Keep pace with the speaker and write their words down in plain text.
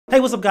Hey,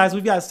 what's up guys?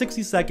 We've got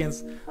 60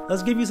 seconds.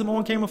 Let's give you some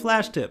on-camera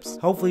flash tips.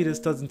 Hopefully this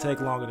doesn't take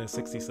longer than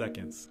 60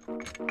 seconds.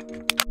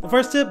 The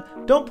first tip,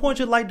 don't point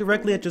your light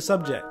directly at your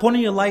subject.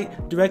 Pointing your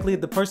light directly at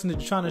the person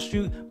that you're trying to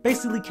shoot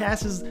basically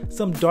casts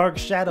some dark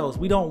shadows.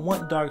 We don't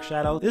want dark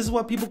shadows. This is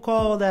what people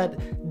call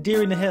that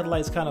deer in the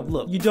headlights kind of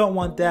look. You don't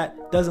want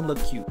that, doesn't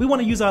look cute. We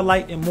want to use our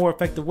light in more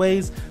effective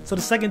ways. So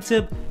the second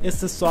tip is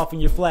to soften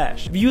your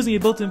flash. If you're using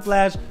your built-in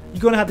flash,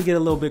 you're gonna have to get a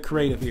little bit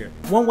creative here.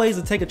 One way is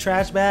to take a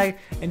trash bag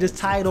and just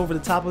tie it over the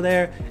top of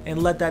there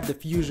and let that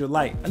diffuse your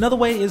light. Another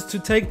way is to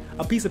take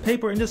a piece of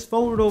paper and just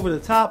fold it over the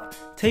top,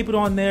 tape it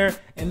on there,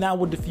 and that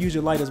will diffuse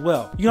your light as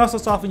well. You can also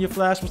soften your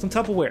flash with some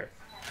Tupperware.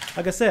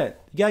 Like I said,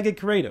 you gotta get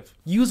creative.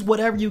 Use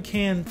whatever you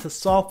can to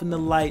soften the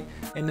light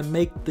and to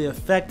make the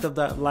effect of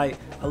that light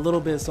a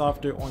little bit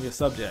softer on your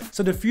subject.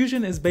 So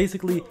diffusion is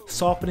basically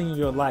softening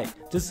your light.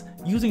 Just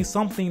using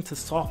something to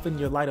soften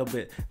your light a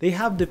bit. They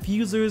have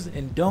diffusers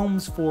and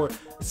domes for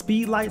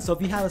speed light. So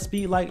if you have a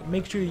speed light,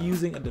 make sure you're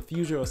using a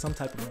diffuser or some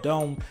type of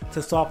dome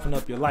to soften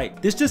up your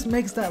light. This just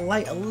makes that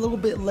light a little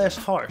bit less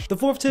harsh. The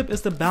fourth tip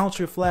is to bounce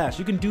your flash.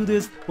 You can do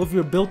this with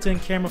your built-in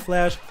camera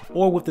flash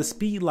or with the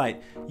speed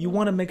light. You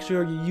wanna make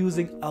sure you're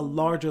using a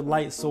larger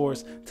light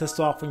source to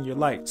soften your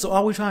light. So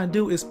all we're trying to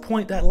do is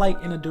point that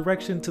light in a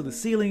direction to the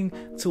ceiling,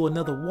 to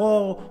another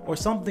wall, or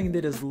something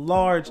that is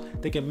large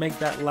that can make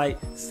that light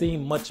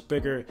seem much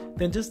bigger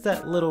than just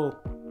that little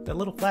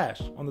flash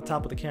on the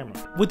top of the camera.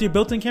 With your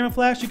built-in camera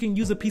flash, you can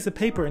use a piece of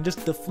paper and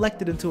just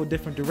deflect it into a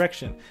different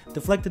direction.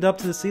 Deflect it up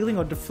to the ceiling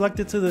or deflect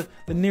it to the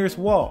nearest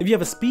wall. If you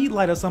have a speed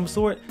light of some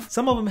sort,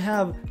 some of them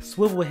have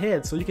swivel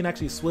heads, so you can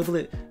actually swivel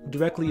it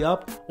directly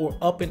up or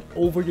up and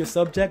over your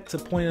subject to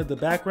point at the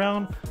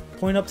background,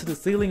 point up to the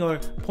ceiling, or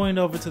point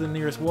over to the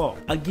nearest wall.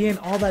 Again,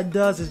 all that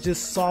does is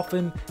just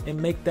soften and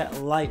make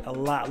that light a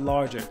lot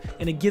larger,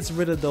 and it gets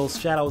rid of those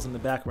shadows in the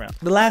background.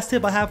 The last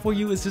tip I have for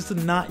you is just to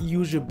not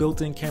use your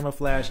built-in camera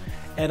flash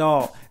at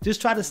all.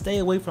 Just try to stay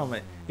away from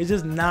it. It's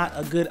just not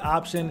a good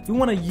option. We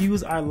want to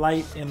use our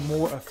light in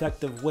more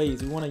effective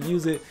ways. We want to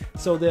use it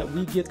so that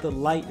we get the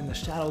light and the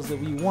shadows that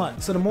we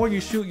want. So the more you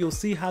shoot, you'll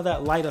see how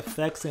that light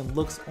affects and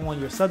looks on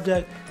your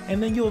subject,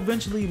 and then you'll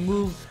eventually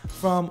move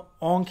from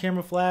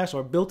on-camera flash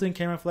or built-in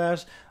camera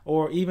flash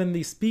or even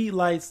the speed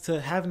lights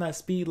to having that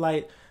speed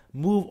light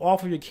move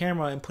off of your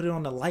camera and put it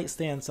on the light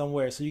stand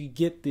somewhere so you can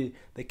get the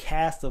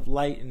cast of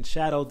light and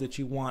shadow that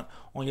you want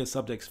on your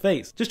subject's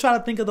face. Just try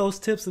to think of those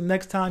tips the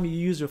next time you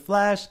use your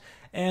flash,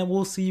 and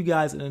we'll see you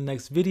guys in the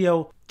next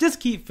video. Just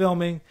keep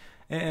filming,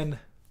 and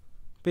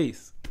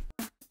peace.